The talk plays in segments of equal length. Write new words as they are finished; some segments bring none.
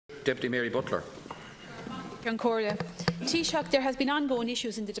Deputy Mary Butler. Taoiseach, there has been ongoing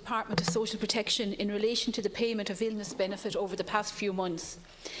issues in the Department of Social Protection in relation to the payment of illness benefit over the past few months.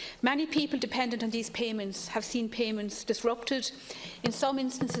 Many people dependent on these payments have seen payments disrupted, in some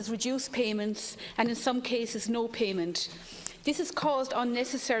instances reduced payments, and in some cases no payment. This has caused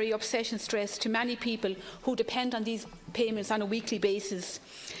unnecessary obsession stress to many people who depend on these payments on a weekly basis.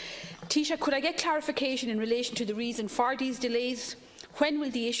 Taoiseach, could I get clarification in relation to the reason for these delays? When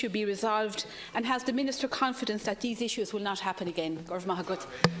will the issue be resolved, and has the Minister confidence that these issues will not happen again?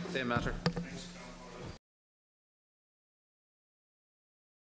 Same matter.